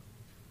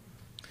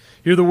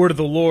Hear the word of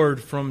the Lord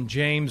from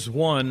James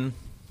 1,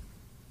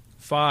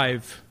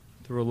 5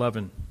 through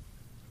 11.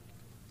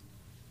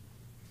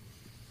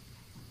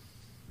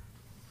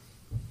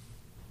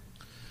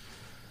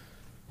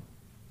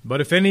 But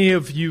if any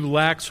of you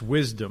lacks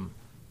wisdom,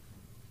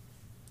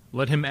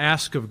 let him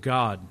ask of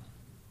God,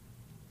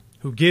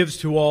 who gives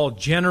to all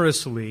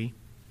generously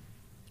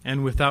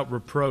and without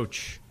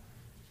reproach,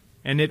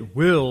 and it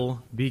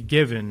will be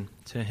given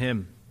to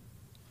him.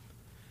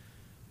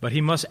 But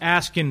he must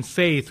ask in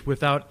faith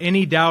without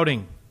any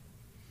doubting.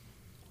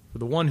 For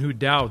the one who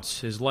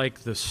doubts is like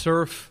the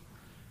surf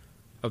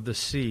of the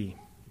sea,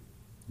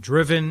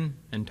 driven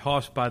and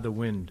tossed by the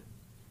wind.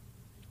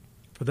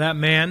 For that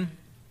man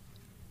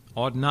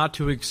ought not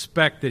to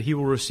expect that he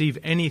will receive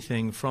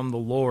anything from the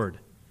Lord,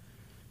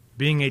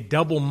 being a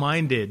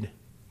double-minded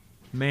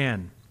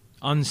man,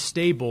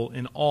 unstable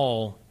in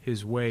all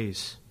his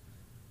ways.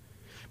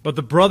 But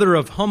the brother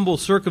of humble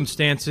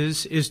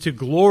circumstances is to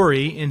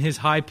glory in his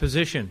high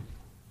position,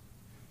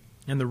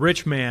 and the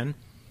rich man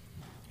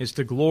is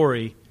to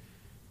glory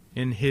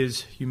in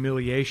his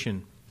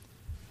humiliation,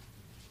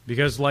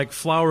 because like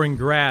flowering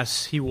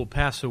grass he will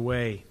pass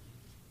away.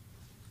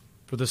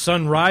 For the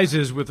sun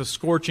rises with a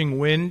scorching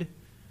wind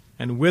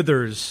and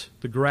withers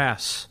the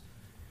grass,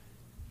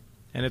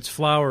 and its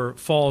flower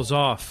falls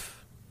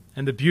off,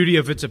 and the beauty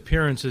of its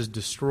appearance is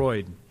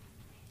destroyed.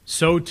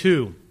 So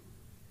too,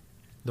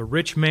 the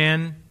rich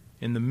man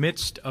in the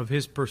midst of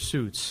his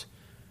pursuits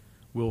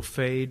will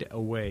fade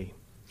away.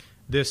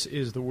 This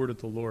is the word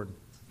of the Lord.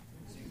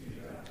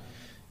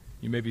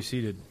 You may be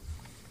seated.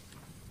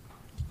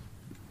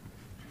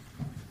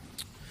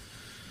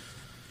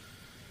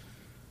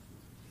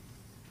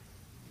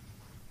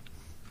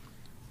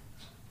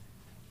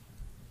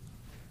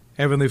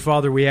 Heavenly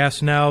Father, we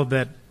ask now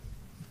that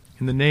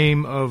in the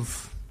name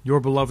of your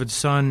beloved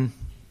Son,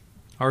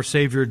 our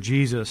Savior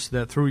Jesus,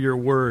 that through your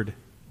word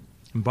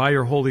and by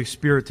your Holy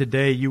Spirit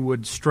today you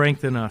would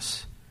strengthen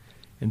us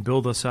and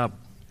build us up.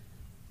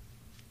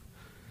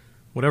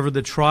 Whatever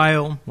the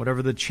trial,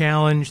 whatever the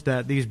challenge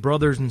that these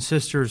brothers and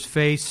sisters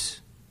face,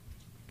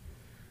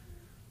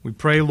 we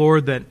pray,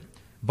 Lord, that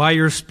by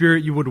your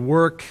Spirit you would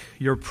work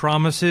your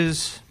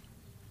promises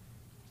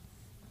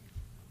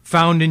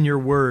found in your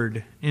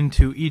word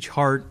into each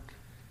heart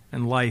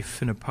and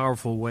life in a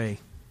powerful way.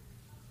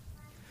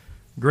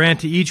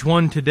 Grant to each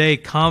one today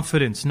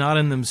confidence, not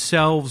in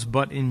themselves,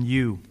 but in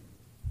you,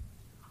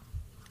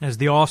 as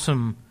the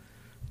awesome,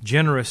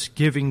 generous,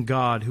 giving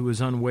God who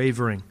is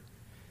unwavering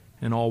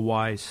and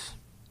all-wise.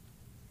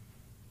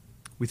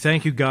 We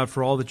thank you, God,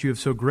 for all that you have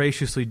so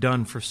graciously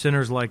done for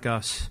sinners like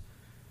us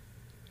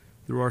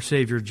through our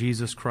Savior,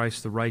 Jesus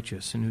Christ the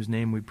righteous, in whose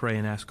name we pray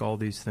and ask all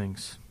these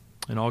things.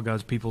 And all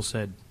God's people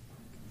said,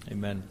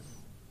 Amen.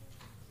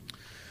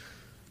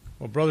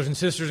 Well, brothers and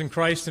sisters in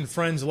Christ and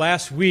friends,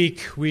 last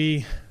week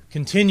we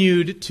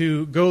continued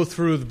to go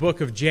through the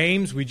book of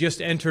James. We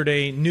just entered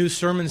a new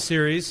sermon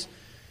series,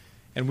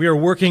 and we are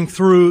working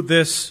through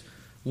this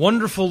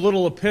wonderful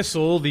little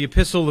epistle, the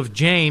Epistle of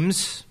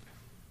James.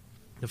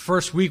 The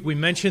first week we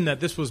mentioned that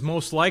this was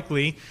most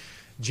likely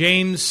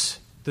James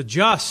the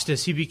Just,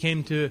 as he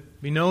became to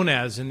be known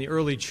as in the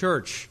early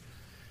church.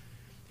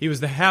 He was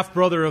the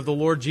half-brother of the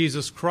Lord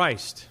Jesus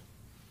Christ,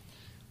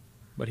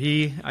 but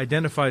he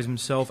identifies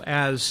himself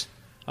as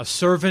a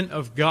servant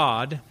of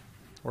God,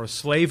 or a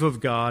slave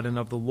of God and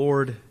of the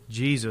Lord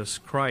Jesus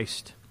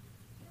Christ.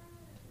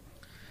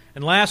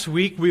 And last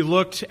week we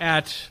looked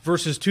at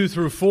verses 2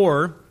 through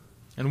 4,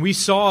 and we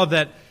saw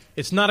that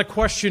it's not a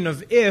question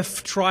of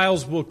if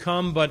trials will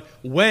come, but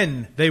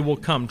when they will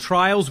come.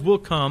 Trials will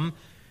come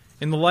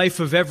in the life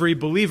of every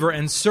believer,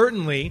 and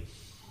certainly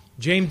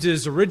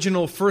James's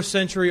original first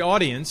century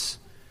audience,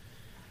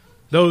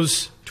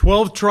 those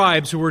 12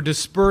 tribes who were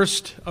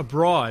dispersed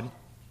abroad,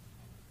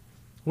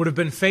 would have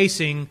been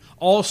facing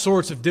all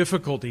sorts of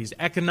difficulties,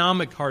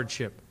 economic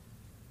hardship,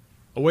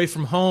 away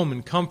from home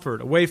and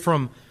comfort, away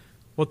from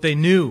what they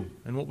knew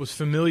and what was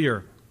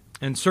familiar,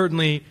 and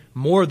certainly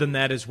more than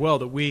that as well,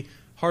 that we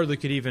hardly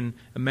could even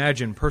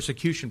imagine.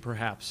 Persecution,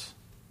 perhaps,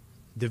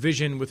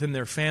 division within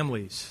their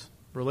families,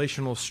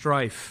 relational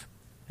strife,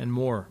 and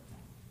more.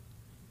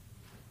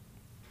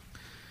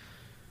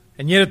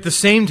 And yet at the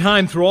same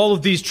time, through all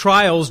of these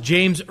trials,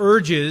 James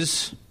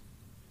urges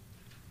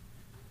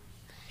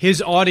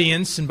his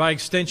audience, and by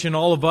extension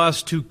all of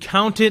us, to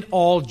count it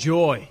all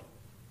joy.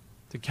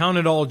 To count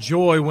it all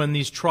joy when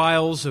these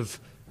trials of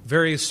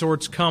various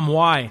sorts come.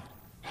 Why?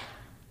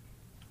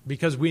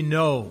 Because we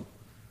know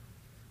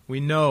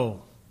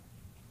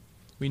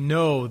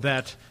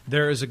that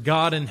there is a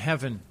God in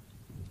heaven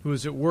who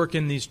is at work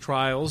in these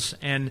trials,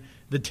 and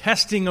the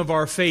testing of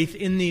our faith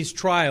in these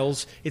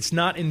trials, it's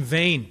not in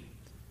vain.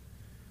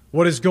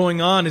 What is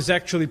going on is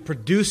actually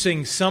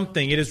producing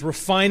something. It is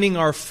refining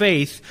our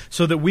faith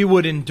so that we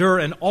would endure.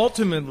 And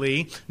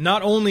ultimately,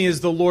 not only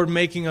is the Lord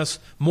making us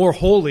more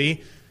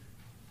holy,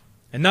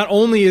 and not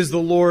only is the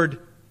Lord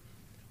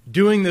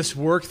doing this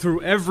work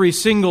through every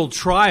single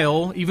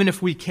trial, even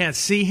if we can't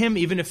see Him,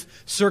 even if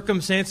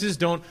circumstances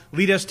don't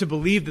lead us to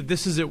believe that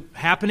this is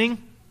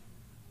happening,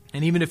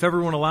 And even if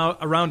everyone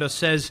around us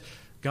says,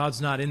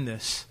 God's not in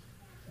this,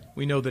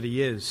 we know that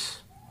He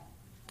is.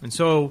 And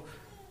so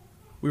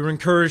we were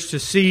encouraged to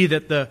see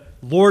that the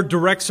Lord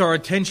directs our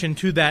attention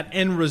to that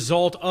end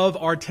result of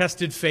our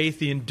tested faith,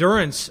 the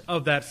endurance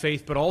of that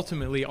faith, but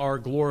ultimately our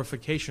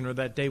glorification, or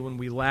that day when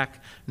we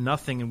lack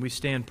nothing and we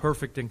stand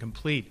perfect and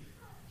complete.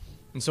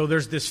 And so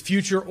there's this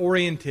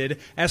future-oriented,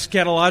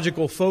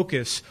 eschatological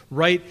focus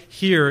right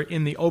here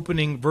in the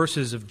opening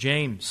verses of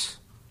James.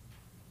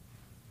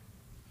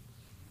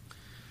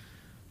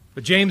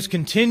 But James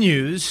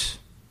continues,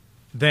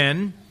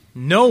 then,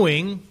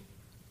 knowing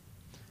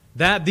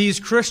that these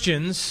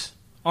Christians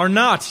are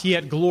not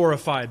yet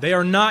glorified. They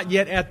are not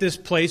yet at this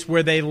place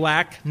where they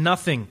lack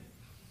nothing.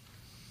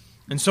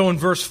 And so in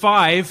verse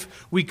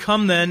 5, we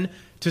come then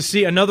to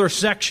see another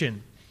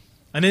section,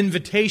 an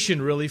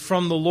invitation really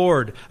from the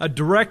Lord, a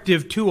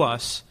directive to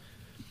us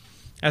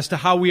as to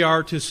how we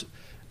are to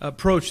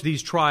approach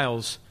these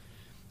trials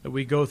that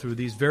we go through,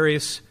 these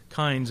various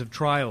kinds of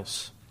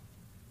trials.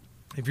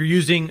 If you're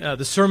using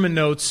the sermon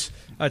notes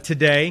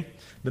today,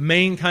 the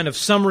main kind of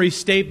summary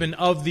statement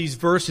of these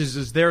verses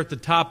is there at the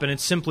top, and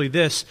it's simply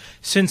this: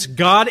 since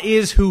God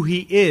is who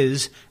He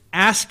is,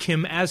 ask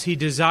Him as He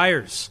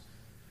desires.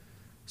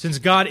 Since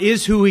God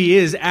is who He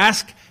is,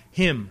 ask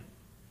Him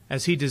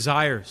as He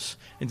desires.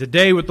 And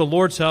today, with the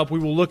Lord's help, we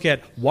will look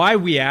at why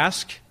we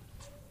ask,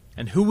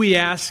 and who we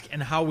ask,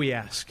 and how we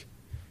ask.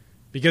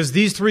 Because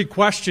these three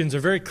questions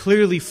are very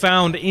clearly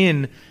found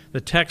in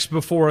the text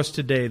before us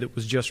today that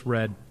was just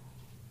read.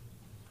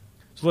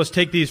 So let's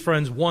take these,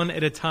 friends, one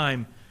at a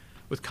time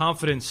with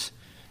confidence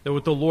that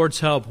with the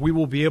Lord's help, we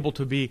will be able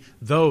to be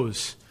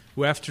those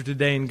who, after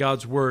today in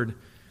God's Word,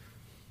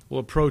 will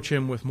approach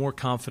Him with more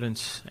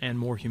confidence and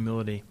more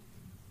humility.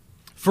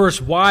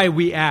 First, why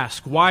we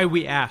ask. Why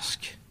we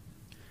ask.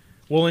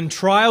 Well, in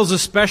trials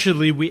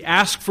especially, we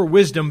ask for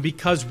wisdom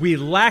because we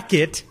lack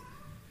it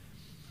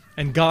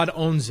and God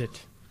owns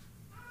it.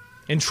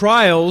 In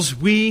trials,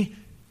 we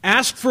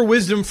ask for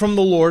wisdom from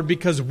the Lord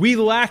because we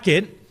lack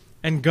it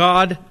and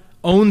God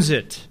owns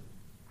it.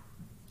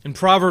 In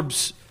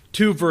Proverbs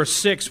 2 verse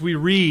 6 we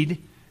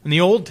read in the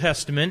Old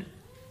Testament,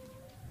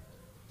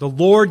 the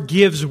Lord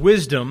gives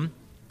wisdom,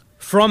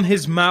 from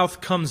His mouth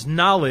comes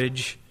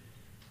knowledge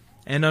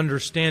and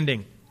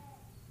understanding.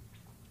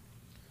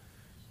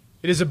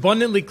 It is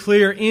abundantly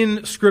clear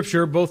in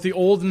Scripture, both the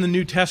Old and the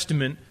New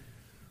Testament,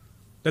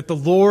 that the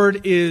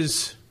Lord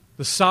is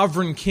the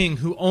sovereign King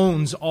who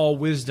owns all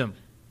wisdom.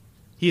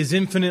 He is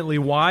infinitely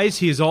wise,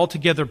 He is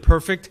altogether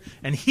perfect,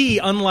 and He,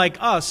 unlike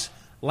us,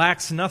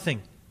 lacks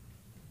nothing,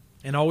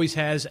 and always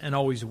has and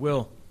always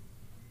will.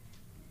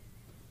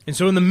 And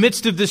so in the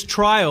midst of this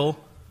trial,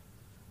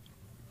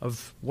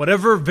 of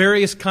whatever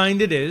various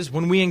kind it is,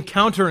 when we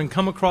encounter and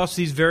come across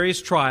these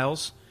various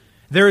trials,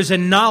 there is a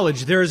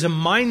knowledge, there is a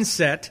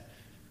mindset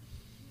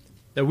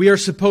that we are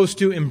supposed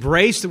to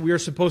embrace, that we are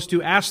supposed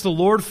to ask the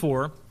Lord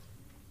for.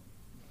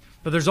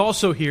 But there's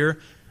also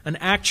here an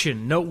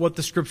action. Note what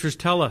the Scriptures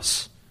tell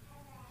us.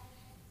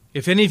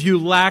 If any of you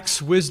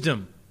lacks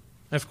wisdom,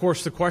 of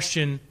course the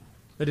question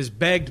that is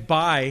begged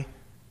by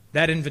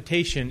that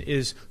invitation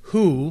is,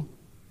 who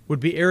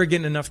would be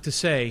arrogant enough to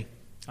say,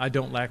 I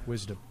don't lack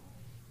wisdom?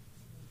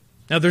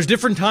 Now there's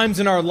different times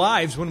in our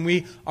lives when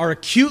we are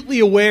acutely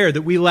aware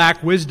that we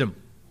lack wisdom,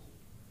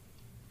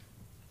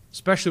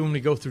 especially when we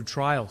go through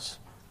trials.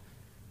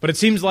 But it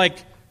seems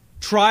like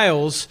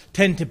trials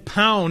tend to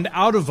pound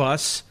out of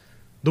us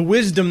the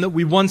wisdom that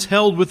we once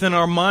held within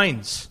our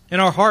minds, in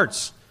our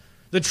hearts.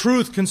 The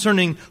truth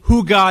concerning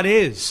who God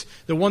is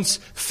that once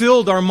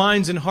filled our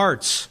minds and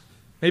hearts.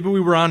 Maybe we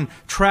were on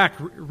track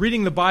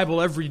reading the Bible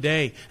every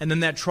day, and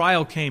then that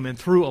trial came and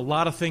threw a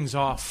lot of things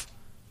off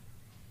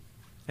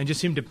and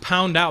just seemed to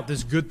pound out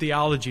this good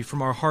theology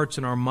from our hearts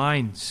and our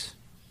minds.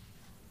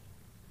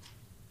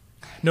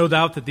 No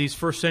doubt that these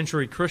first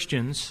century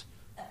Christians,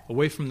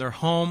 away from their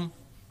home,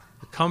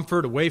 their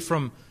comfort, away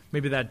from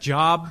maybe that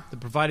job that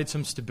provided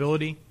some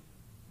stability,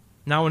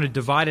 now in a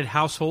divided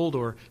household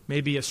or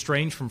maybe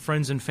estranged from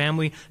friends and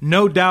family,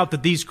 no doubt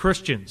that these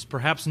Christians,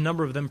 perhaps a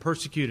number of them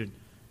persecuted,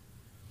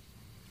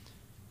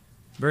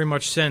 very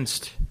much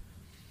sensed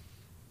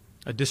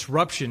a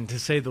disruption, to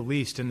say the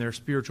least, in their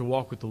spiritual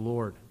walk with the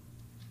Lord.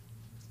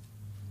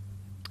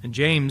 And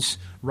James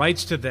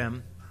writes to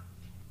them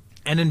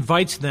and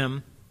invites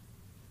them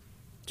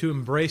to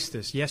embrace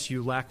this. Yes,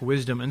 you lack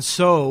wisdom, and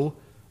so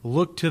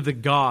look to the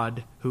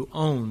God who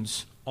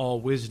owns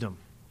all wisdom.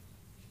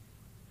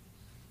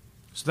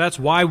 So that's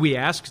why we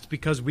ask. It's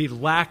because we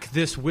lack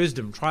this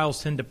wisdom.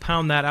 Trials tend to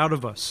pound that out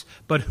of us.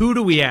 But who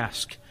do we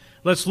ask?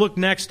 Let's look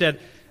next at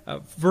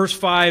verse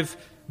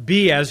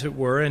 5b, as it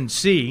were, and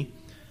C,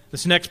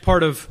 this next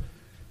part of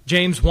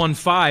James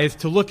 1:5,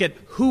 to look at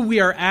who we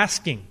are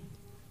asking.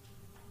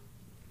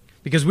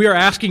 Because we are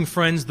asking,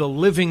 friends, the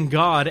living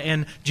God,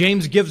 and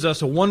James gives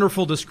us a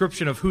wonderful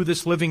description of who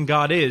this living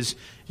God is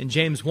in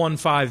James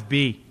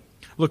 1:5b.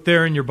 Look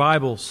there in your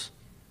Bibles.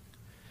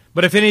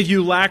 But if any of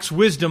you lacks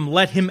wisdom,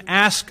 let him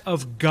ask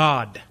of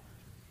God.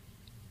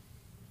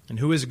 And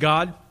who is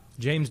God?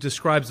 James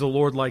describes the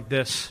Lord like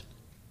this: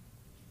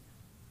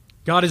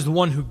 God is the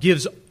one who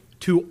gives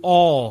to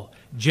all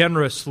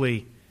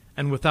generously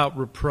and without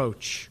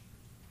reproach.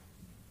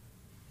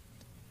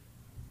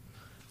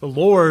 The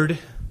Lord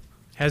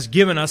has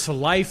given us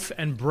life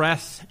and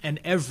breath and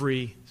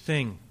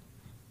everything.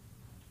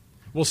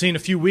 We'll see in a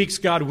few weeks,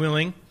 God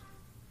willing,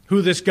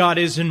 who this God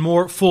is in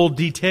more full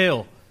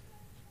detail.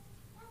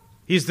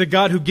 He's the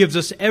God who gives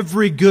us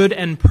every good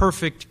and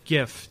perfect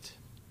gift.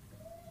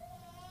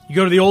 You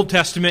go to the Old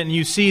Testament and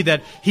you see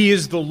that He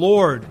is the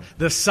Lord,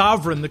 the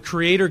sovereign, the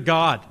Creator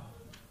God,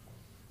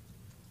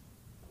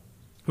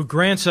 who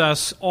grants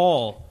us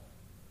all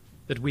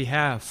that we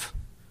have,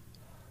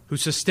 who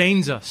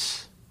sustains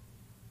us.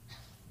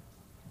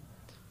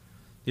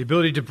 The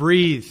ability to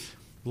breathe,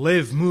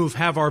 live, move,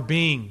 have our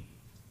being,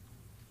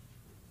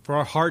 for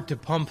our heart to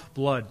pump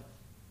blood.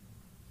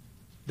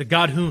 The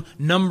God who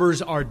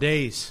numbers our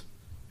days.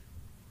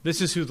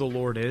 This is who the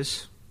Lord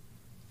is.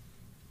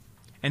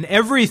 And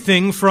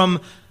everything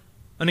from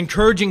an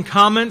encouraging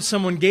comment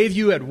someone gave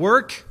you at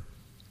work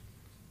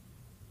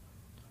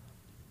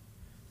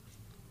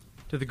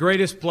to the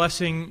greatest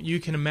blessing you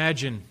can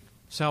imagine,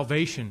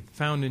 salvation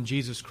found in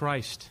Jesus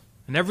Christ.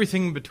 And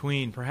everything in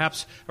between,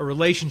 perhaps a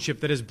relationship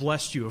that has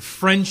blessed you, a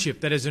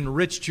friendship that has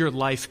enriched your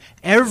life,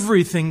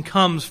 everything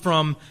comes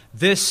from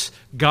this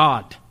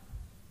God.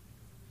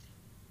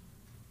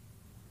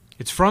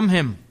 It's from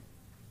Him.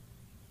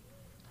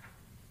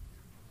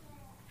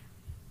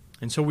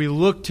 And so we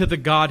look to the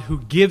God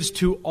who gives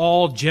to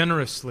all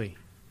generously.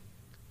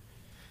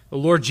 The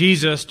Lord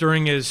Jesus,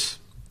 during His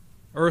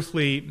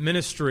earthly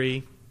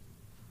ministry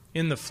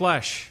in the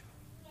flesh,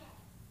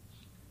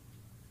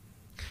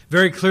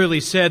 very clearly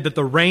said that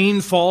the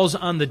rain falls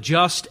on the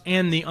just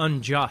and the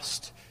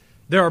unjust.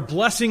 There are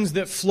blessings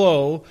that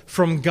flow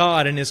from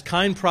God and His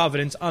kind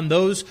providence on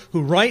those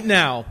who right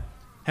now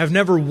have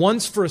never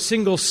once for a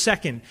single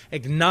second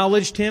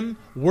acknowledged Him,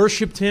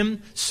 worshipped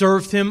Him,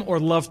 served Him, or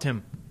loved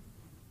Him.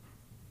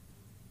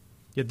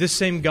 Yet this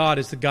same God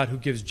is the God who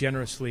gives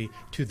generously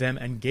to them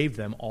and gave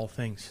them all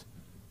things.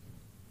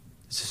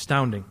 It's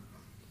astounding.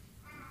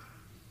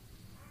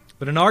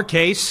 But in our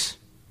case,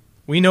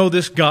 we know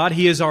this God.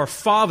 He is our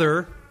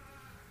Father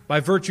by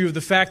virtue of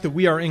the fact that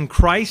we are in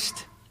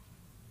Christ.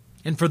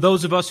 And for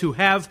those of us who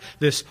have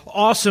this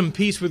awesome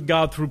peace with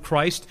God through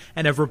Christ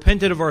and have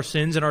repented of our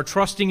sins and are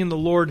trusting in the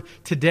Lord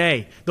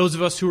today, those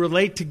of us who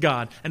relate to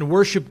God and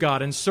worship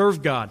God and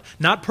serve God,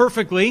 not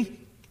perfectly,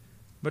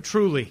 but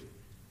truly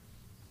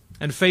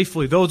and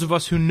faithfully, those of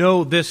us who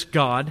know this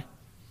God,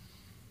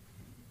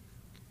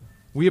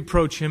 we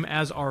approach Him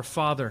as our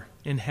Father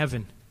in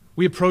heaven.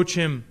 We approach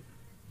Him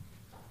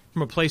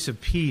from a place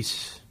of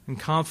peace and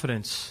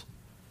confidence,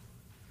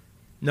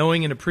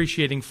 knowing and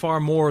appreciating far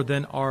more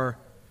than our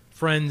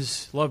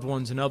friends, loved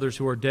ones, and others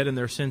who are dead in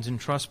their sins and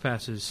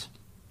trespasses,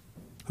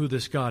 who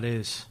this God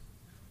is.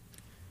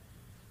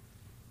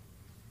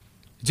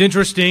 It's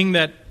interesting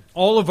that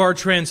all of our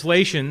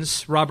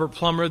translations, Robert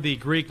Plummer, the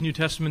Greek New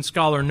Testament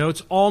scholar,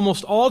 notes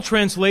almost all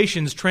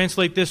translations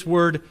translate this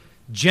word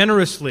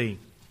generously.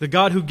 The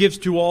God who gives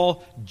to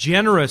all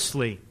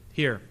generously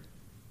here.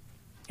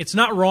 It's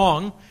not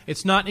wrong.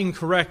 It's not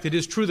incorrect. It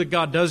is true that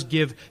God does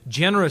give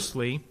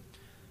generously.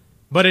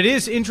 But it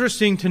is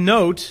interesting to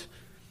note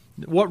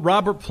what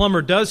Robert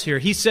Plummer does here.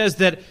 He says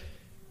that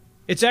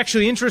it's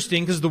actually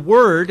interesting because the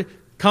word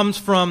comes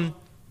from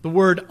the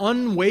word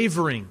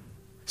unwavering,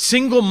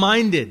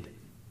 single-minded.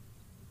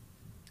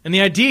 And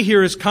the idea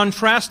here is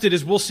contrasted,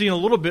 as we'll see in a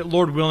little bit,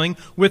 Lord willing,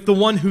 with the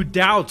one who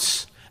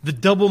doubts, the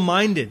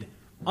double-minded.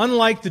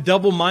 Unlike the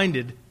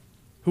double-minded,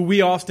 who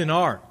we often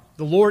are.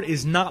 The Lord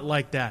is not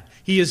like that.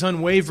 He is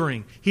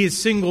unwavering. He is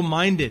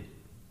single-minded.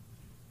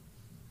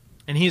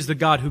 And He is the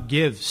God who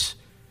gives.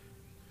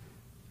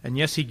 And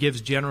yes, He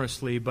gives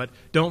generously, but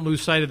don't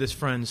lose sight of this,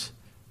 friends.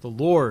 The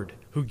Lord,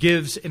 who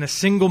gives in a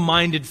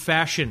single-minded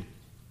fashion,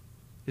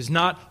 is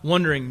not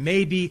wondering,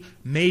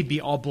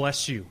 maybe I'll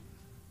bless you.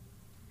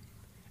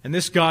 And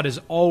this God is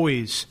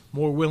always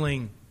more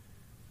willing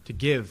to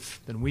give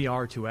than we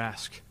are to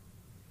ask.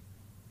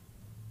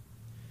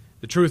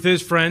 The truth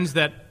is, friends,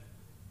 that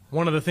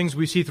one of the things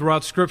we see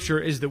throughout Scripture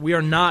is that we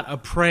are not a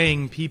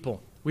praying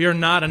people. We are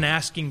not an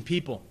asking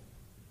people.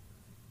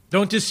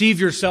 Don't deceive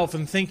yourself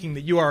in thinking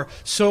that you are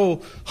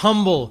so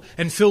humble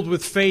and filled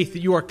with faith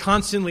that you are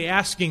constantly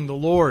asking the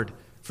Lord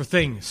for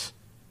things.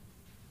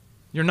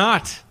 You're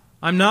not.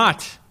 I'm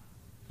not.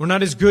 We're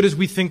not as good as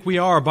we think we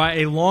are by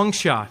a long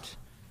shot.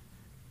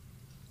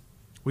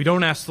 We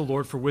don't ask the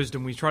Lord for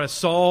wisdom. We try to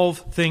solve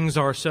things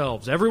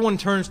ourselves. Everyone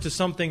turns to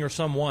something or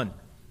someone.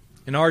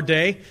 In our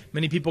day,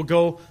 many people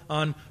go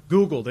on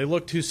Google. They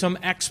look to some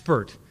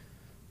expert.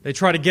 They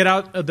try to get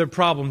out of their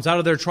problems, out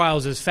of their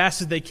trials as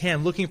fast as they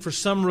can, looking for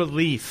some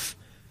relief.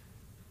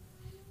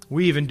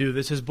 We even do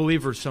this as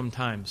believers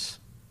sometimes.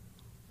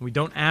 We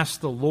don't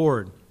ask the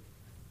Lord,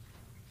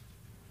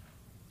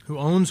 who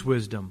owns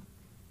wisdom,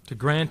 to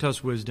grant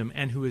us wisdom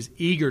and who is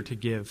eager to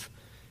give,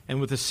 and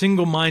with a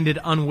single-minded,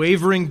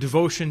 unwavering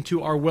devotion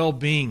to our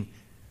well-being,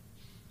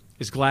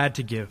 is glad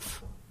to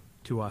give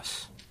to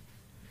us.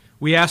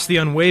 we ask the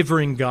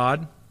unwavering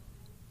God.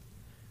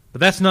 But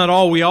that's not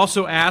all. We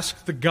also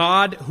ask the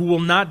God who will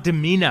not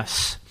demean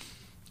us.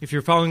 If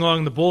you're following along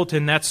in the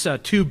bulletin, that's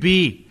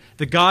 2b.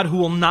 The God who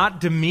will not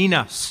demean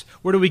us.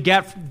 Where do we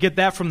get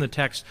that from the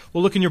text?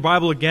 Well, look in your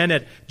Bible again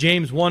at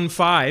James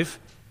 1:5.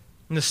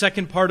 And the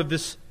second part of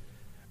this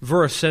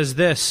verse says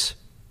this: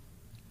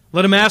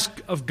 let him ask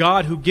of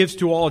God who gives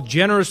to all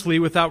generously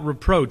without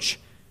reproach.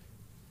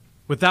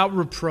 Without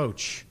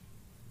reproach.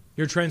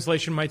 Your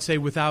translation might say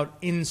without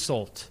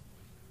insult.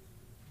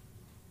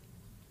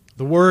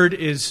 The word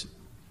is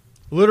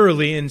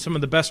literally, in some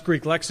of the best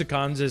Greek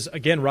lexicons, as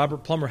again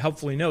Robert Plummer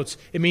helpfully notes,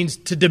 it means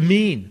to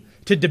demean,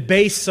 to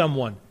debase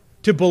someone,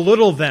 to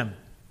belittle them.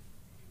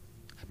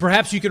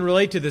 Perhaps you can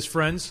relate to this,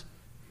 friends.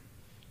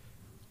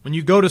 When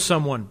you go to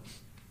someone,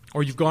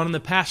 or you've gone in the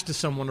past to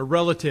someone, a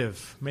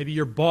relative, maybe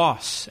your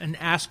boss, and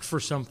asked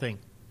for something,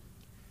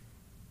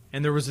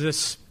 and there was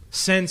this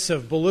sense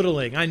of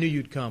belittling. I knew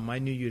you'd come. I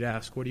knew you'd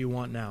ask. What do you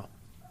want now?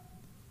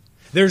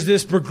 There's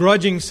this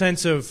begrudging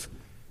sense of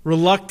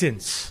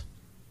reluctance.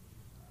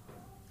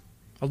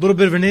 A little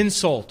bit of an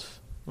insult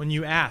when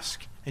you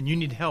ask and you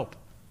need help.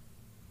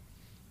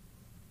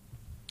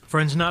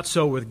 Friends, not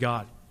so with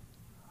God.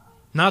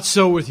 Not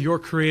so with your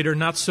Creator.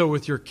 Not so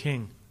with your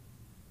King.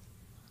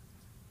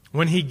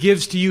 When He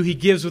gives to you, He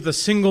gives with a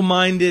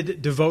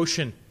single-minded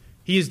devotion.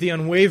 He is the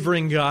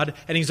unwavering God,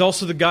 and He's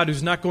also the God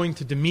who's not going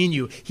to demean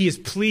you. He is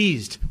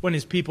pleased when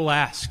His people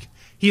ask.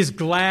 He is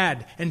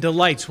glad and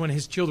delights when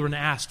His children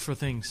ask for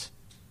things.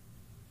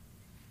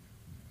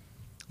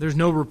 There's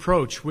no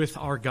reproach with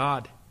our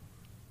God.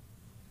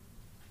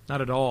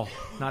 Not at all.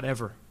 Not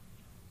ever.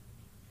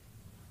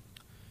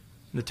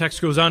 The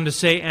text goes on to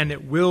say, and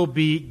it will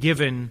be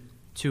given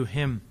to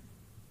Him.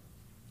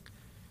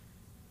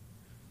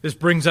 This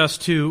brings us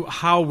to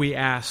how we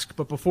ask.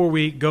 But before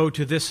we go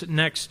to this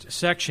next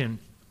section,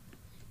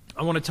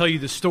 I want to tell you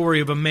the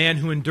story of a man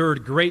who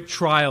endured great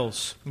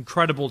trials,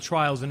 incredible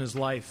trials in his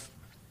life.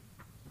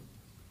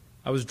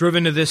 I was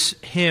driven to this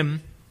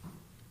hymn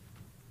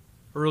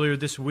earlier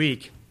this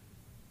week,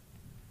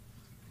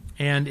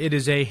 and it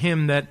is a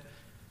hymn that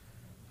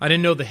I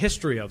didn't know the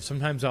history of.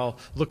 Sometimes I'll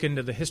look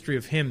into the history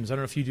of hymns. I don't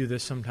know if you do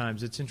this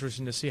sometimes. It's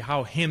interesting to see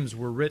how hymns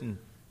were written.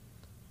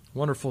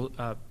 Wonderful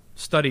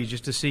study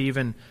just to see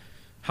even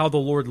how the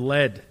Lord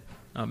led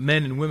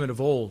men and women of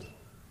old,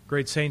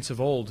 great saints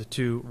of old,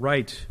 to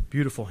write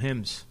beautiful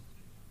hymns.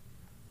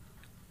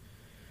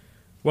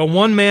 Well,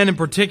 one man in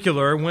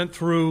particular went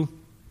through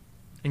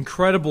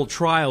incredible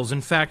trials.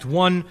 In fact,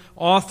 one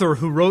author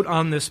who wrote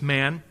on this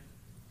man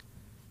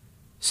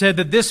said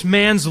that this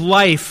man's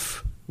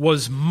life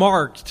was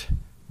marked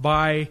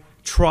by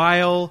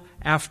trial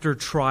after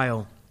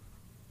trial.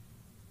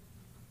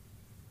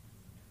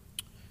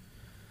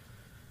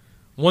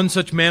 One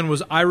such man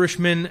was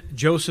Irishman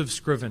Joseph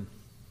Scriven.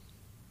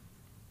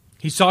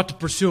 He sought to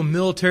pursue a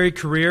military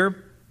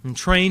career and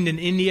trained in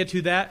India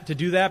to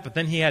do that, but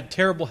then he had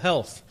terrible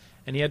health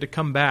and he had to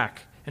come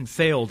back and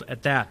failed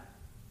at that.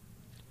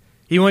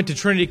 He went to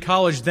Trinity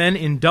College then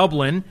in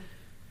Dublin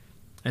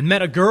and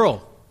met a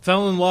girl,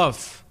 fell in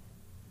love,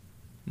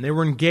 and they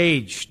were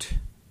engaged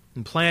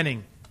and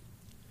planning.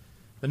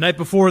 The night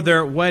before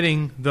their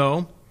wedding,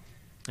 though,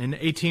 in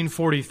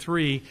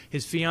 1843,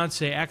 his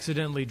fiancée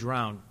accidentally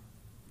drowned.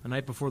 The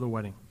night before the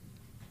wedding.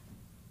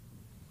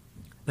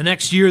 The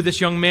next year, this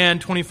young man,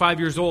 25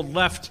 years old,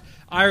 left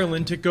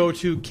Ireland to go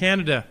to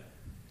Canada.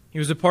 He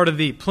was a part of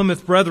the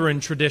Plymouth Brethren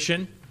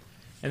tradition,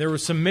 and there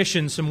was some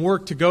mission, some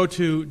work to go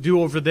to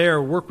do over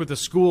there, work with a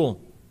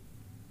school.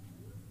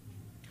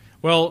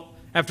 Well,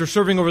 after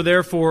serving over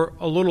there for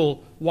a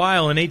little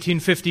while in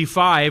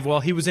 1855, while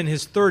he was in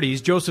his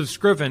 30s, Joseph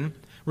Scriven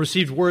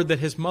received word that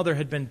his mother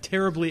had been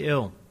terribly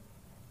ill.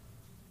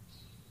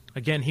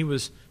 Again, he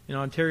was in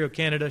Ontario,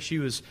 Canada. She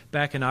was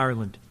back in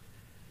Ireland.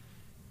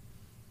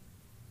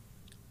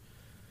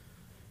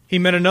 He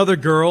met another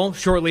girl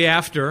shortly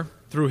after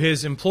through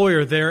his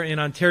employer there in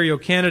Ontario,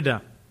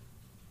 Canada,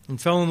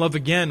 and fell in love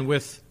again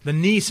with the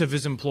niece of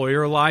his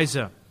employer,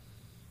 Eliza.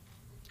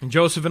 And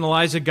Joseph and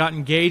Eliza got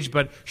engaged,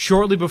 but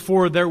shortly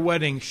before their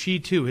wedding, she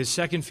too, his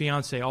second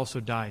fiancée, also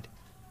died.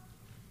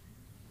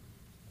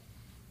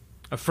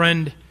 A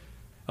friend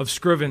of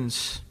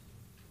Scriven's,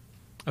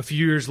 a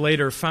few years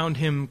later, found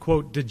him,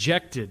 quote,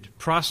 dejected,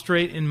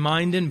 prostrate in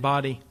mind and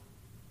body,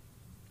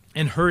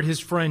 and heard his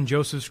friend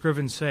Joseph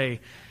Scriven say,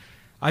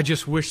 I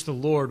just wish the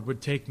Lord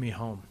would take me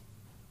home.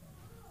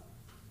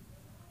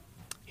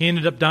 He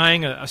ended up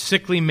dying, a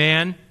sickly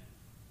man.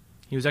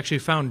 He was actually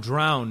found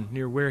drowned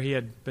near where he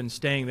had been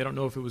staying. They don't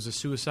know if it was a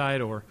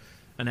suicide or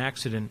an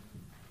accident.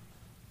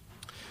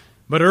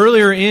 But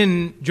earlier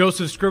in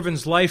Joseph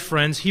Scriven's life,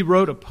 friends, he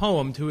wrote a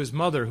poem to his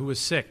mother who was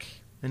sick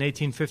in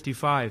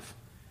 1855.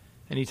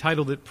 And he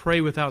titled it, Pray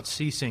Without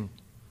Ceasing.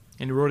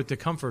 And he wrote it to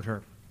comfort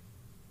her.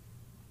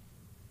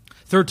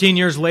 13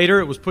 years later,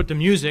 it was put to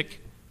music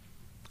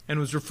and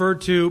was referred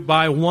to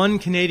by one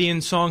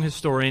Canadian song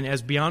historian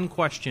as, beyond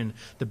question,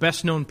 the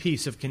best-known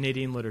piece of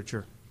Canadian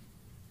literature.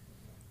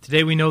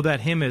 Today we know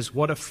that hymn as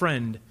What a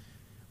Friend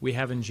We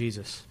Have in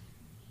Jesus.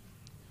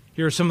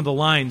 Here are some of the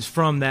lines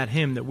from that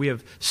hymn that we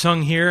have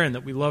sung here and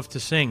that we love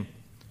to sing.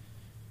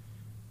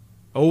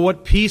 Oh,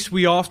 what peace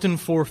we often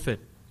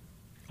forfeit.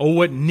 Oh,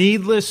 what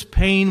needless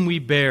pain we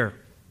bear.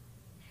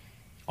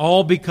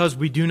 All because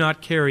we do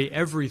not carry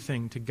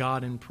everything to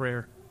God in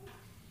prayer.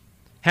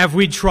 Have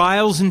we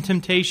trials and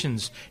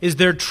temptations? Is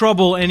there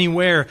trouble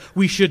anywhere?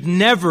 We should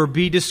never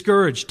be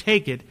discouraged.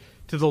 Take it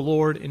to the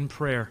Lord in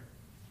prayer.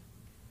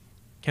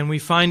 Can we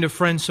find a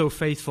friend so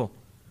faithful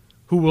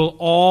who will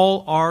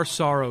all our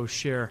sorrows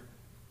share?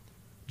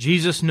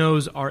 Jesus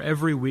knows our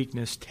every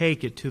weakness.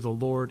 Take it to the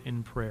Lord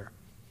in prayer.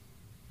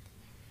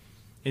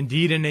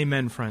 Indeed and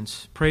amen,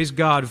 friends. Praise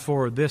God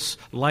for this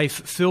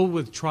life filled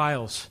with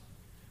trials,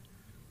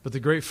 but the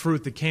great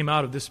fruit that came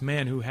out of this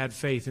man who had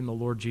faith in the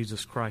Lord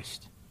Jesus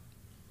Christ.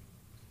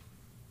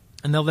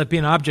 And let that be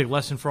an object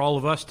lesson for all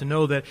of us to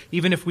know that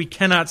even if we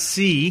cannot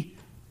see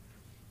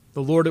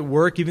the Lord at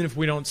work, even if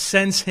we don't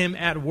sense Him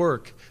at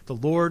work, the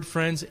Lord,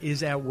 friends,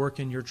 is at work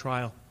in your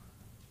trial.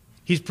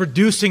 He's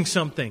producing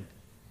something,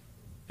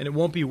 and it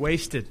won't be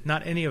wasted,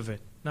 not any of it,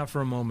 not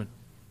for a moment.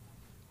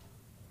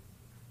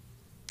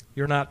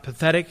 You're not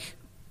pathetic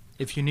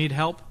if you need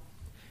help.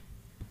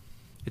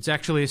 It's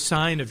actually a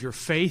sign of your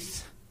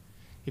faith.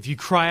 If you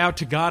cry out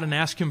to God and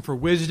ask Him for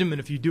wisdom, and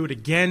if you do it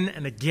again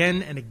and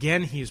again and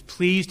again, He is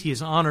pleased, He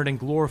is honored and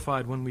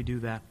glorified when we do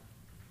that.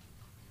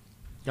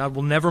 God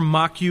will never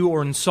mock you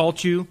or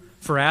insult you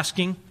for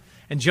asking.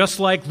 And just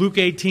like Luke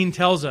 18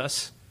 tells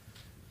us,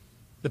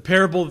 the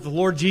parable that the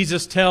Lord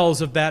Jesus tells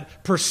of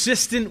that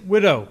persistent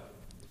widow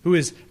who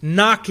is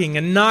knocking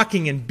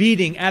and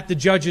beating at the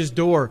judge's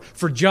door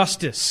for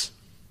justice.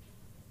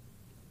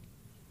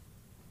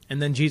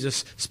 And then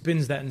Jesus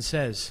spins that and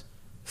says,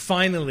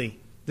 finally,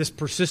 this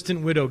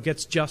persistent widow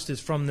gets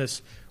justice from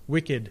this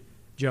wicked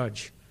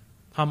judge.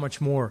 How much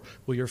more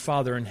will your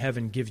Father in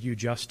heaven give you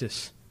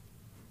justice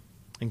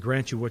and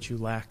grant you what you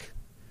lack?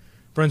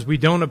 Friends, we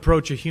don't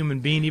approach a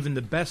human being, even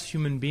the best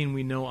human being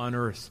we know on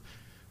earth,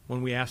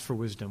 when we ask for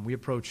wisdom. We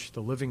approach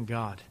the living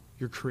God,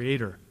 your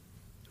Creator,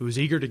 who is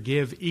eager to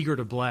give, eager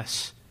to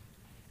bless,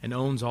 and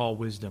owns all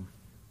wisdom.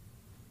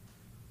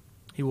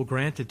 He will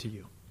grant it to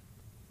you.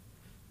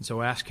 And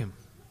so ask Him.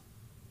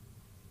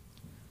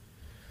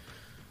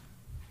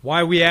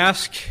 Why we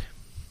ask?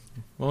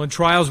 Well, in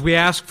trials we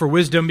ask for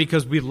wisdom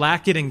because we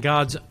lack it and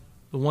God's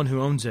the one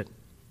who owns it.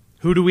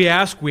 Who do we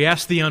ask? We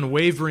ask the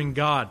unwavering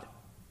God,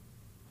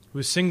 who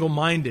is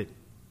single-minded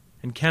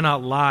and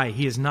cannot lie.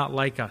 He is not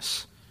like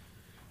us.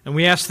 And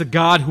we ask the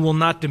God who will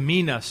not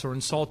demean us or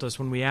insult us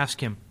when we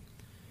ask Him.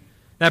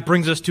 That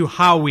brings us to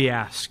how we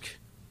ask,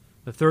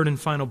 the third and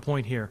final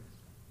point here.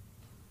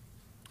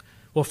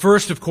 Well,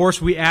 first, of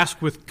course, we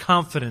ask with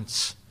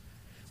confidence.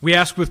 We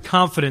ask with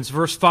confidence.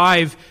 Verse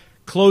 5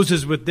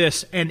 closes with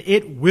this, and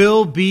it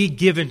will be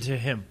given to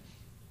him.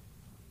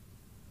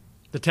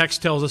 The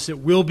text tells us it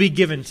will be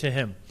given to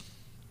him.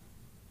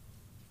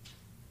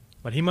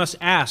 But he must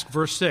ask,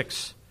 verse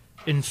 6,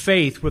 in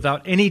faith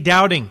without any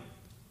doubting.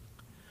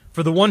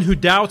 For the one who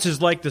doubts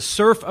is like the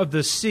surf of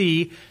the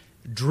sea,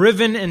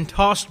 driven and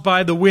tossed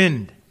by the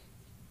wind.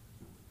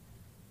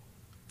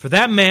 For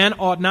that man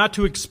ought not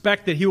to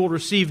expect that he will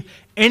receive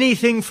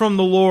anything from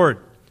the Lord,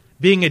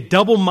 being a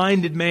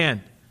double-minded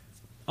man,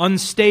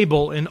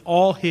 unstable in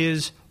all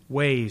his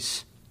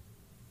ways.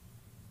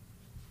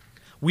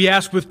 We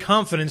ask with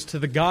confidence to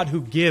the God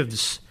who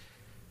gives,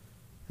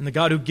 and the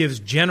God who gives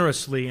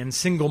generously and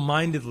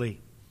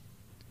single-mindedly.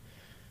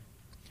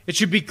 It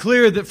should be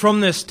clear that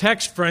from this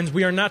text, friends,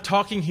 we are not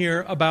talking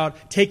here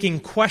about taking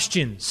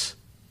questions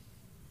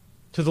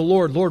to the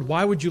Lord. Lord,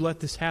 why would you let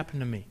this happen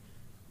to me?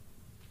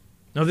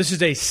 No, this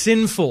is a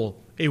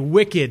sinful, a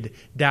wicked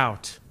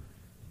doubt.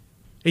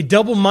 A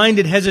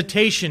double-minded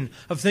hesitation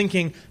of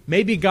thinking,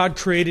 maybe God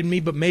created me,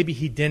 but maybe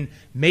He didn't.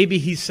 Maybe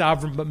He's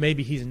sovereign, but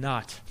maybe He's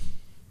not.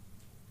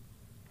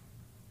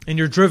 And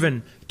you're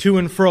driven to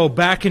and fro,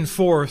 back and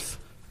forth,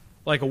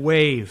 like a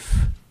wave.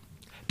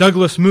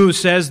 Douglas Moo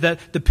says that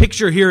the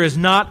picture here is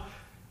not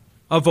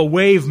of a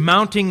wave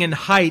mounting in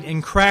height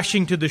and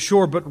crashing to the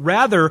shore, but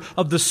rather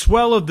of the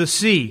swell of the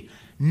sea,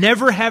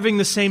 never having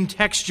the same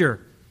texture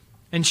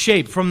and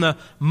shape from the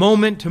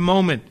moment to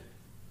moment,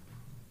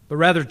 but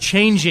rather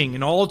changing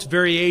in all its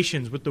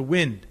variations with the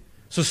wind.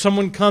 So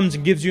someone comes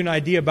and gives you an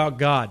idea about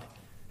God,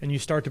 and you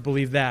start to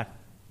believe that.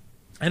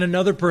 And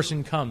another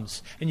person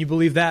comes, and you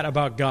believe that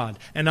about God,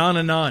 and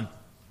on.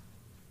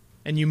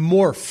 And you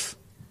morph,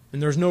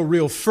 and there's no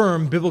real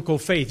firm biblical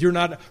faith. You're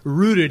not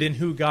rooted in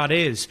who God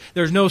is.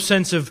 There's no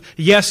sense of,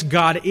 yes,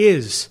 God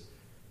is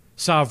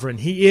sovereign.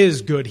 He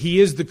is good. He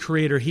is the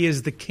Creator. He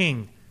is the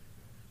King.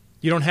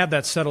 You don't have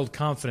that settled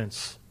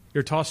confidence.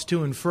 You're tossed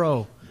to and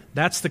fro.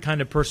 That's the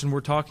kind of person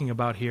we're talking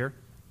about here.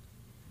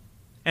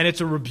 And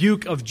it's a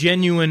rebuke of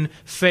genuine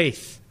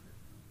faith.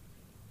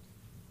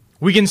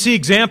 We can see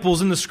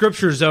examples in the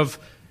Scriptures of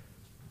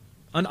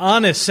an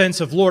honest sense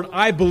of, Lord,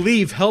 I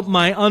believe, help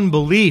my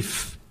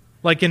unbelief.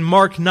 Like in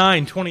Mark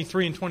 9,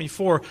 23 and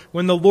 24,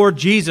 when the Lord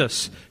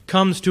Jesus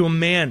comes to a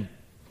man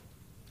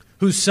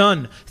whose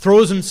son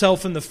throws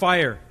himself in the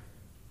fire.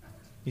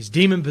 He's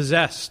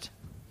demon-possessed.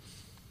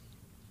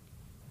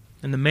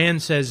 And the man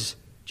says,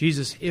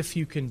 Jesus, if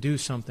you can do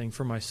something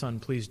for my son,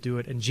 please do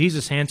it. And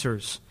Jesus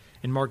answers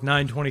in Mark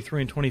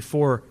 9:23 and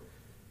 24,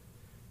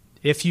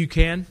 if you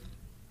can,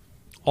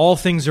 all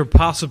things are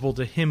possible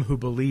to him who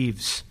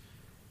believes.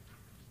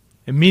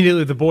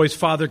 Immediately the boy's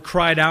father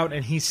cried out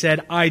and he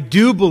said, I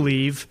do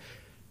believe,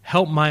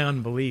 help my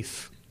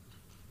unbelief.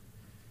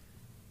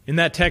 In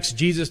that text,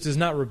 Jesus does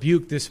not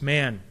rebuke this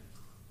man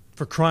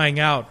for crying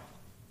out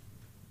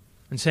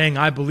and saying,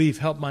 I believe,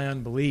 help my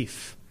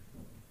unbelief.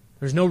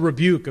 There's no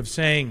rebuke of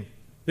saying,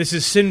 this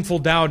is sinful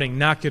doubting,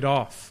 knock it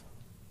off.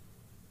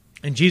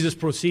 And Jesus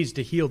proceeds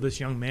to heal this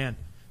young man.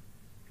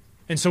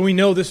 And so we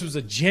know this was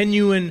a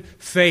genuine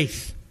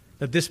faith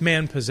that this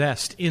man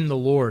possessed in the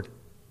Lord.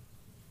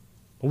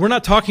 But we're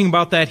not talking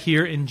about that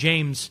here in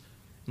James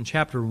in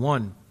chapter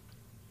 1.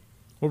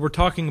 What we're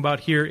talking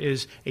about here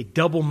is a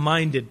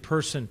double-minded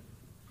person.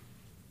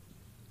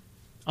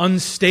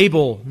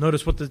 Unstable,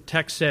 notice what the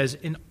text says,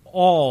 in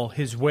all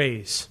his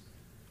ways.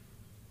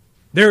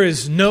 There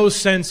is no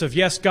sense of,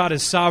 yes, God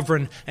is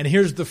sovereign, and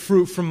here's the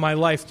fruit from my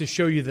life to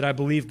show you that I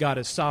believe God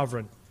is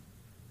sovereign.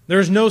 There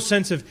is no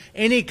sense of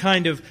any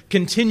kind of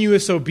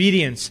continuous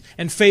obedience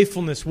and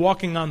faithfulness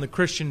walking on the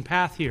Christian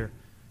path here.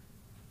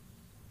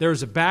 There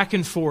is a back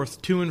and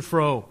forth, to and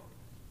fro.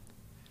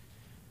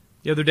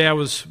 The other day I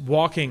was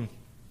walking,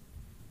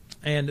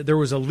 and there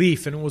was a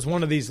leaf, and it was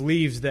one of these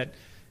leaves that,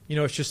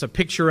 it's just a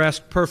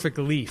picturesque, perfect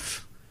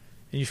leaf.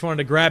 And you just wanted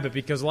to grab it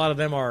because a lot of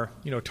them are,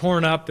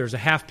 torn up. There's a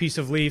half piece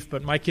of leaf,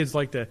 but my kids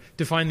like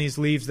to find these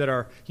leaves that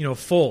are,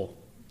 full.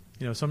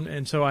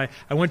 And so I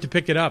went to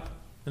pick it up,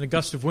 and a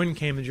gust of wind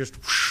came and just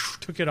whoosh,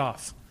 took it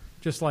off,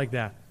 just like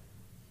that.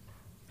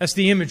 That's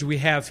the image we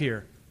have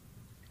here,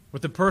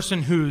 with the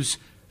person whose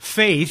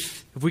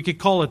faith, if we could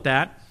call it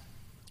that,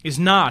 is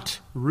not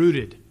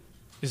rooted,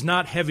 is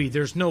not heavy.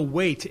 There's no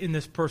weight in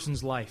this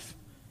person's life.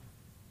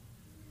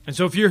 And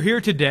so if you're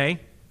here today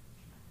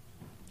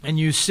and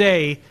you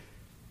say,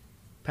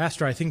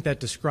 Pastor, I think that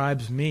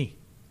describes me.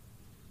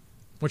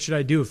 What should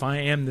I do if I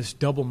am this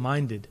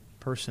double-minded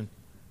person?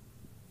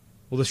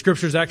 Well, the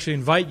Scriptures actually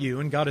invite you,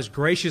 and God is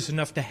gracious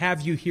enough to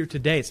have you here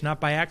today. It's not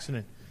by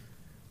accident.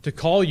 To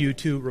call you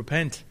to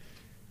repent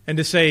and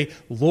to say,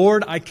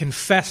 Lord, I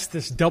confess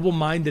this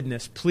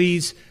double-mindedness.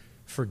 Please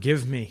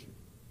forgive me.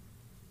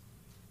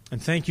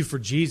 And thank you for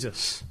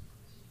Jesus,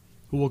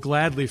 who will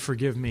gladly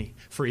forgive me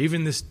for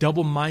even this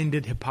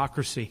double-minded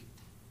hypocrisy.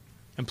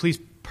 And please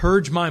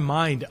purge my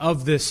mind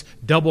of this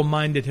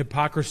double-minded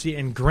hypocrisy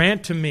and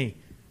grant to me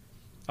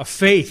a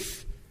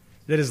faith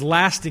that is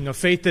lasting, a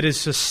faith that is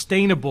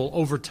sustainable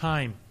over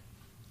time,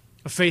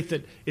 a faith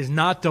that is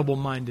not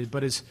double-minded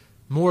but is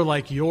more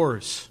like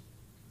yours,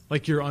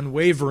 like your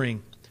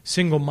unwavering,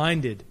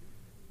 single-minded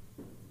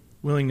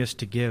willingness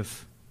to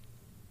give.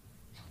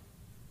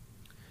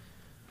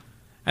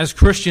 As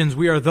Christians,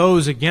 we are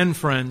those, again,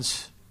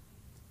 friends,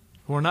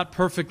 who are not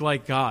perfect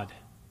like God.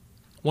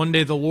 One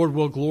day the Lord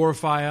will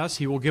glorify us.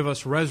 He will give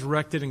us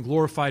resurrected and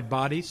glorified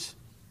bodies.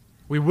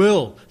 We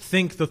will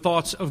think the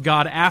thoughts of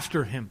God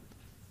after Him.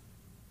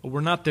 But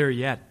we're not there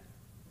yet.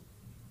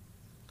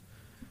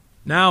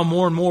 Now,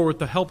 more and more, with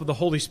the help of the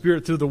Holy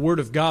Spirit through the Word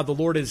of God, the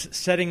Lord is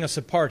setting us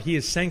apart. He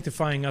is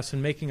sanctifying us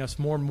and making us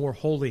more and more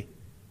holy.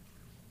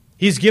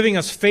 He's giving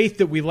us faith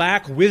that we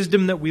lack,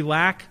 wisdom that we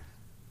lack.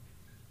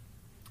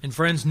 And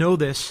friends, know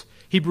this.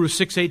 Hebrews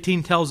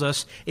 6:18 tells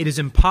us it is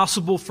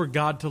impossible for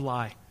God to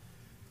lie.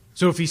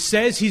 So if He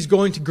says He's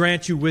going to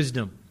grant you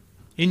wisdom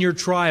in your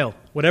trial,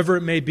 whatever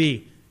it may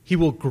be, He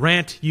will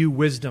grant you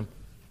wisdom.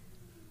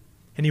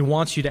 And He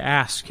wants you to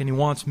ask, and He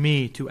wants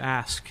me to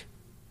ask.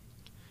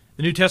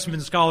 The New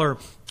Testament scholar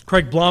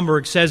Craig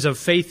Blomberg says of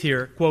faith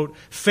here, quote,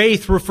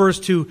 faith refers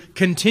to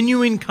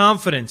continuing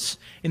confidence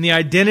in the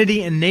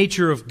identity and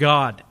nature of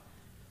God.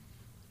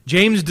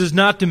 James does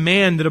not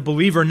demand that a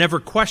believer never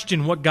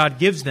question what God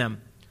gives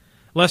them,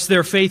 lest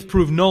their faith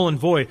prove null and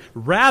void.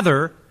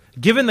 Rather,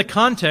 given the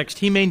context,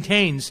 he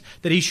maintains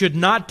that he should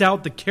not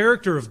doubt the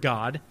character of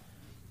God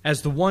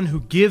as the one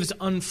who gives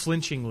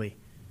unflinchingly.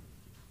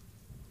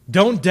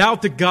 Don't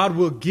doubt that God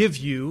will give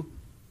you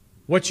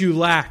what you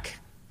lack,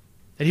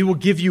 that He will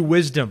give you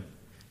wisdom.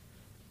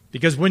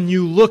 Because when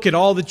you look at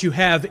all that you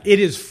have, it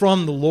is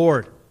from the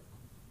Lord.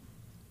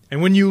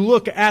 And when you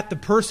look at the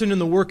person and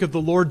the work of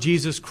the Lord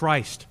Jesus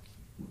Christ,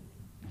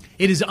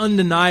 it is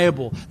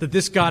undeniable that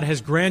this God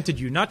has granted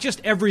you not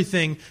just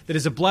everything that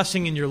is a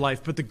blessing in your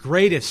life, but the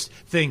greatest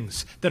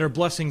things that are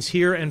blessings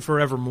here and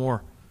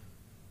forevermore.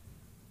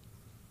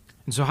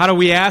 And so how do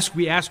we ask?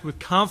 We ask with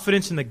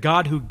confidence in the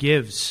God who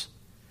gives.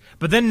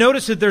 But then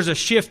notice that there's a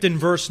shift in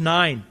verse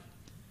 9.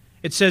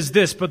 It says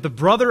this, but the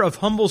brother of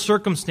humble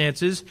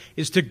circumstances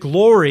is to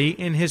glory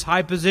in his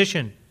high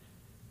position.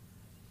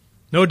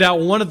 No doubt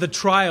one of the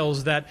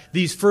trials that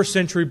these first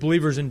century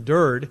believers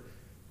endured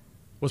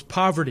was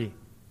poverty.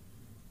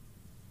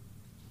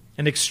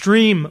 And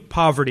extreme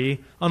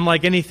poverty,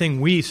 unlike anything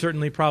we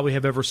certainly probably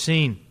have ever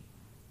seen.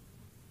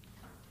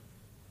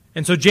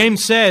 And so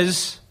James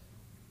says,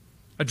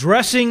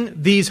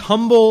 addressing these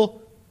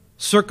humble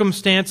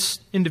circumstance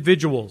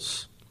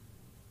individuals,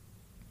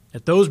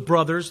 that those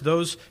brothers,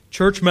 those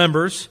church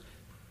members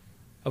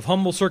of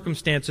humble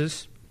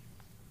circumstances,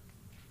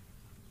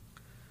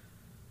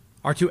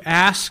 are to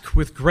ask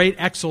with great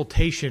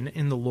exultation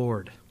in the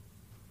Lord.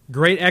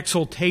 Great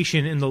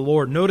exultation in the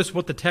Lord. Notice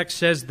what the text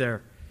says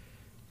there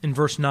in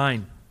verse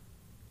 9.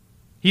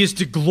 He is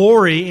to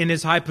glory in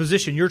his high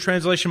position. Your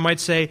translation might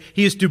say,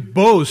 he is to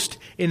boast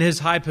in his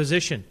high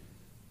position.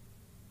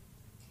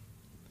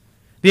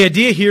 The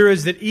idea here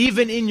is that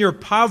even in your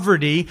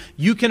poverty,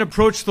 you can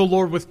approach the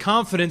Lord with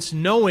confidence,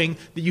 knowing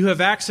that you have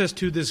access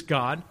to this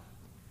God,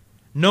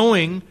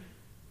 knowing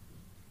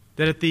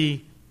that at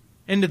the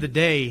end of the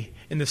day,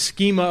 in the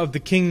schema of the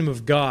kingdom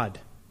of God,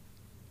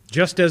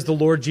 just as the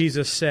Lord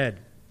Jesus said,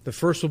 the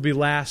first will be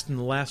last and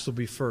the last will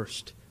be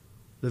first.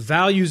 The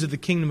values of the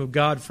kingdom of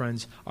God,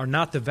 friends, are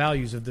not the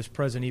values of this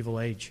present evil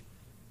age.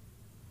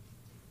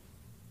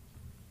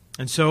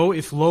 And so,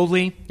 if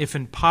lowly, if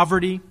in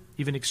poverty,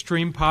 even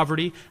extreme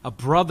poverty, a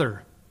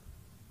brother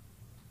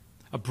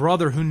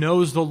who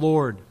knows the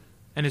Lord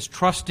and is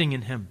trusting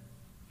in Him,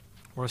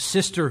 or a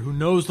sister who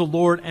knows the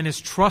Lord and is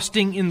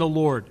trusting in the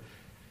Lord,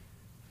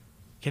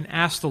 can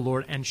ask the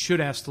Lord and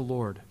should ask the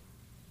Lord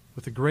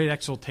with a great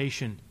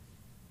exultation,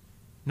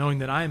 knowing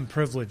that I am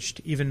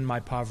privileged even in my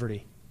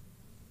poverty.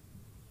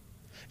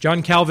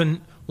 John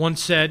Calvin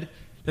once said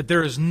that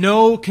there is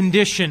no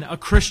condition a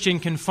Christian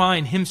can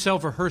find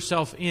himself or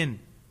herself in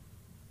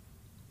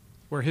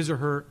where his or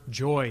her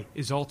joy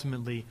is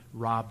ultimately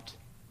robbed.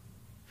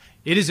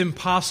 It is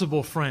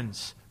impossible,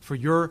 friends, for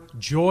your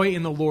joy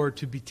in the Lord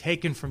to be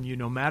taken from you,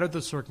 no matter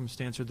the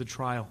circumstance or the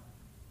trial.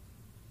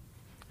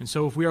 And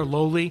so if we are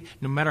lowly,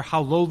 no matter how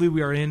lowly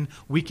we are in,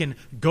 we can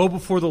go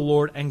before the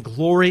Lord and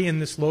glory in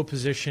this low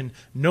position,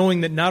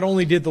 knowing that not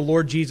only did the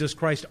Lord Jesus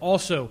Christ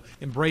also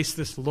embrace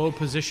this low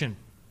position,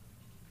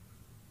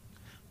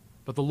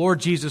 but the Lord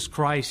Jesus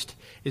Christ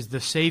is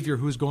the Savior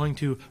who is going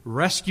to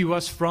rescue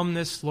us from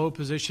this low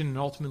position and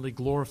ultimately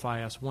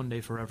glorify us one day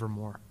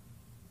forevermore.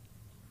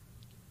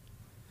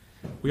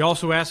 We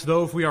also ask,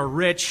 though, if we are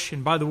rich,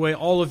 and by the way,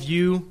 all of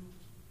you,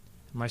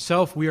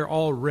 myself, we are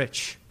all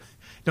rich.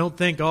 Don't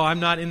think, oh, I'm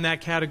not in that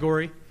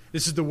category.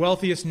 This is the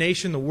wealthiest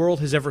nation the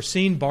world has ever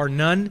seen, bar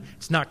none.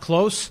 It's not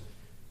close.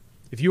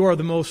 If you are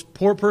the most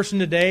poor person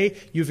today,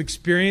 you've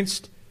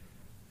experienced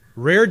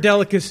rare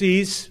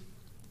delicacies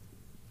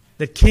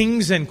that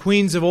kings and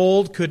queens of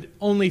old could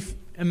only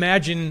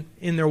imagine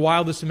in their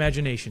wildest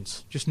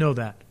imaginations. Just know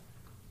that.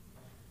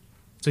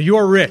 So you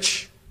are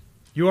rich.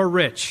 You are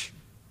rich.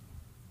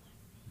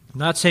 I'm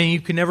not saying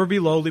you can never be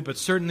lowly, but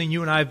certainly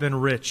you and I have been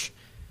rich.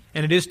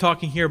 And it is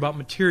talking here about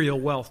material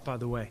wealth, by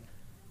the way.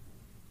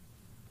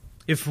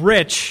 If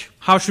rich,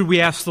 how should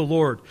we ask the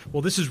Lord?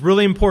 Well, this is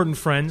really important,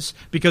 friends,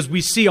 because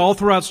we see all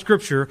throughout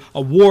Scripture a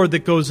war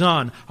that goes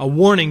on, a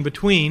warning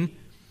between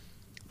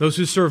those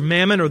who serve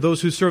mammon or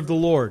those who serve the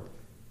Lord.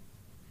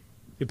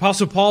 The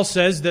Apostle Paul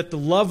says that the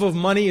love of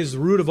money is the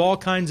root of all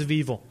kinds of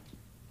evil.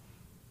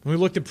 When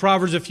we looked at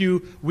Proverbs a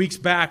few weeks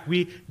back,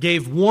 we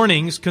gave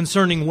warnings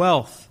concerning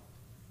wealth.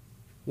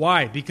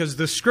 Why? Because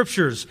the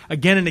Scriptures,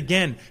 again and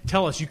again,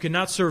 tell us you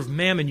cannot serve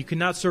mammon, you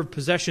cannot serve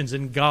possessions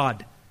and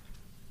God.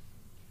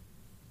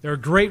 There are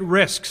great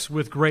risks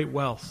with great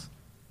wealth.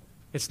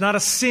 It's not a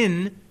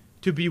sin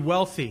to be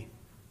wealthy,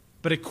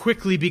 but it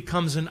quickly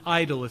becomes an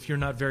idol if you're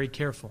not very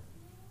careful.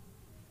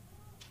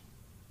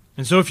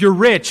 And so if you're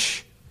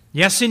rich,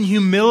 yes, in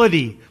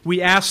humility,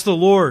 we ask the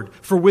Lord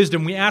for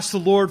wisdom. We ask the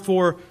Lord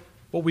for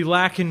what we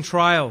lack in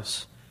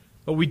trials.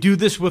 But we do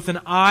this with an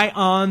eye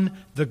on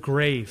the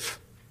grave.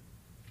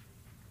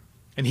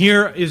 And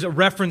here is a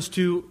reference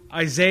to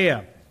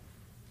Isaiah.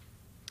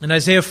 And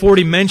Isaiah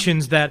 40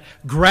 mentions that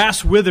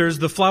grass withers,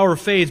 the flower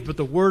fades, but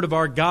the word of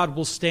our God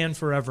will stand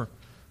forever.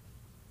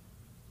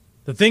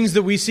 The things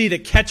that we see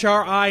that catch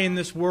our eye in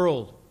this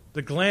world,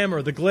 the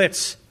glamour, the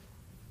glitz,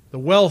 the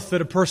wealth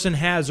that a person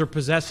has or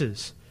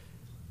possesses,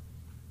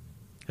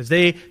 as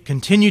they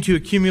continue to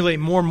accumulate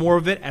more and more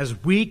of it,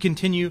 as we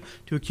continue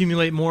to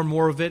accumulate more and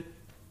more of it,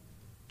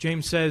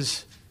 James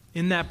says,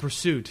 in that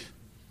pursuit,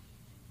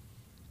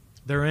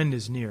 their end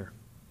is near.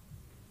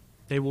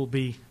 They will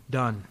be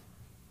done.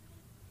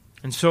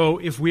 And so,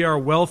 if we are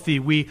wealthy,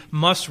 we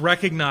must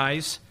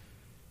recognize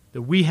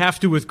that we have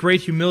to, with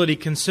great humility,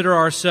 consider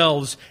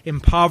ourselves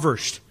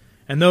impoverished.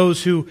 And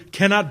those who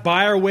cannot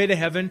buy our way to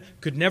heaven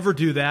could never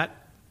do that.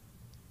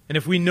 And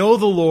if we know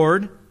the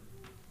Lord,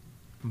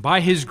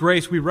 by His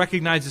grace, we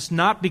recognize it's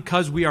not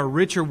because we are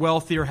rich or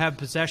wealthy or have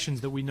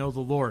possessions that we know the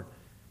Lord.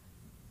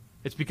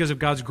 It's because of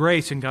God's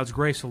grace and God's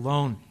grace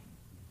alone.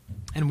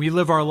 And we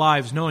live our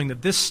lives knowing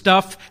that this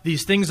stuff,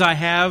 these things I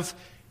have,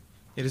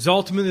 it is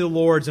ultimately the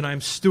Lord's and I'm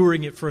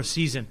stewarding it for a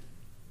season.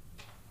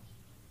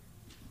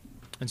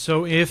 And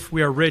so if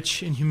we are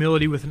rich in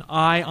humility with an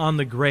eye on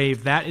the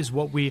grave, that is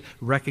what we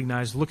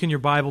recognize. Look in your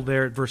Bible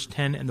there at verse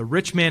 10. And the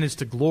rich man is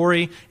to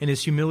glory in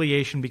his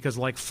humiliation, because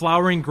like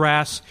flowering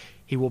grass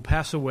he will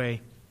pass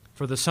away.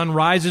 For the sun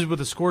rises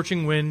with a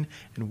scorching wind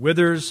and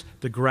withers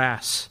the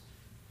grass,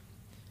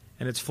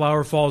 and its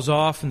flower falls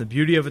off, and the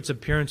beauty of its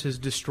appearance is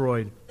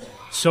destroyed.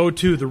 So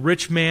too the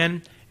rich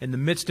man in the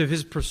midst of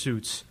his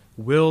pursuits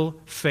will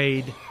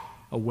fade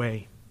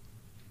away.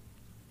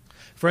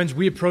 Friends,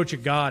 we approach a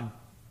God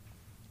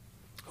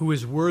who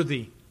is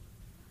worthy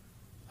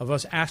of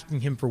us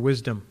asking him for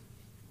wisdom.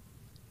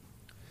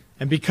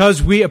 And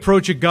because we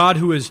approach a God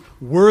who is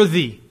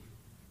worthy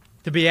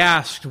to be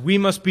asked, we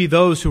must be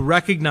those who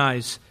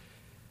recognize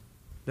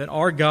that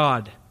our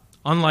God,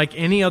 unlike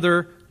any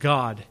other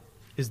God,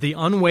 is the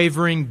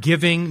unwavering,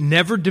 giving,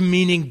 never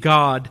demeaning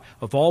God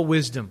of all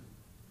wisdom.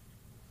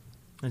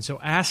 And so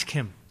ask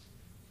him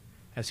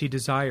as he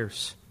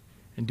desires,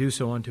 and do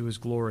so unto his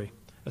glory,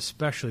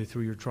 especially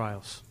through your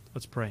trials.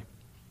 Let's pray.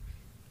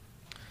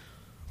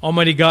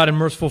 Almighty God and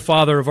merciful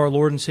Father of our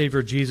Lord and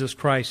Savior Jesus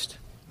Christ,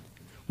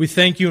 we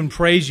thank you and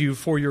praise you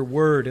for your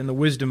word and the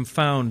wisdom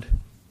found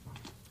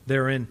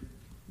therein.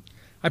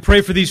 I pray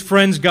for these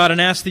friends, God,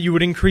 and ask that you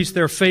would increase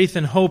their faith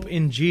and hope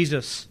in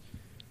Jesus.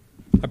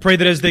 I pray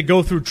that as they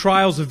go through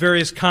trials of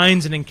various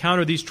kinds and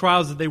encounter these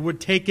trials, that they would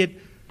take it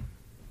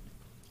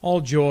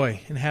all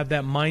joy and have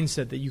that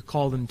mindset that you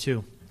call them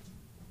to.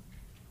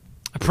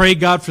 I pray,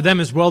 God, for them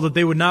as well, that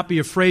they would not be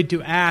afraid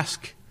to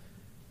ask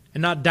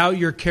and not doubt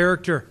your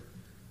character,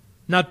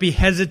 not be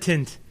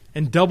hesitant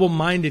and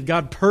double-minded.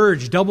 God,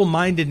 purge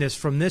double-mindedness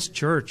from this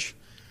church.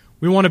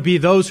 We want to be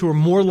those who are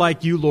more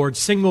like you, Lord,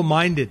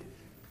 single-minded.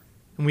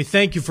 And we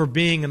thank you for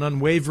being an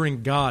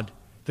unwavering God,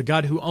 the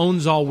God who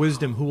owns all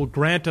wisdom, who will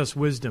grant us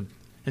wisdom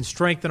and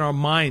strengthen our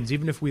minds,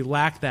 even if we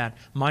lack that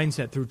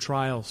mindset through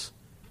trials.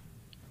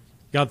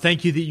 God,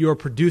 thank you that you are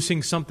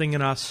producing something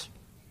in us,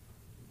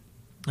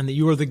 and that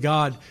you are the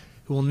God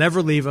who will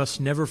never leave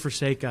us, never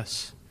forsake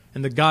us,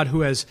 and the God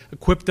who has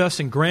equipped us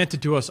and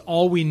granted to us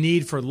all we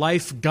need for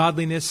life,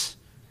 godliness,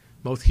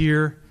 both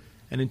here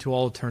and into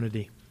all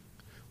eternity.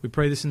 We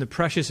pray this in the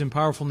precious and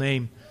powerful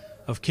name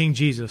of King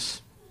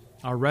Jesus,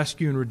 our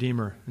rescue and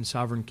Redeemer and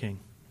sovereign King.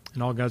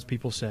 And all God's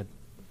people said,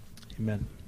 Amen.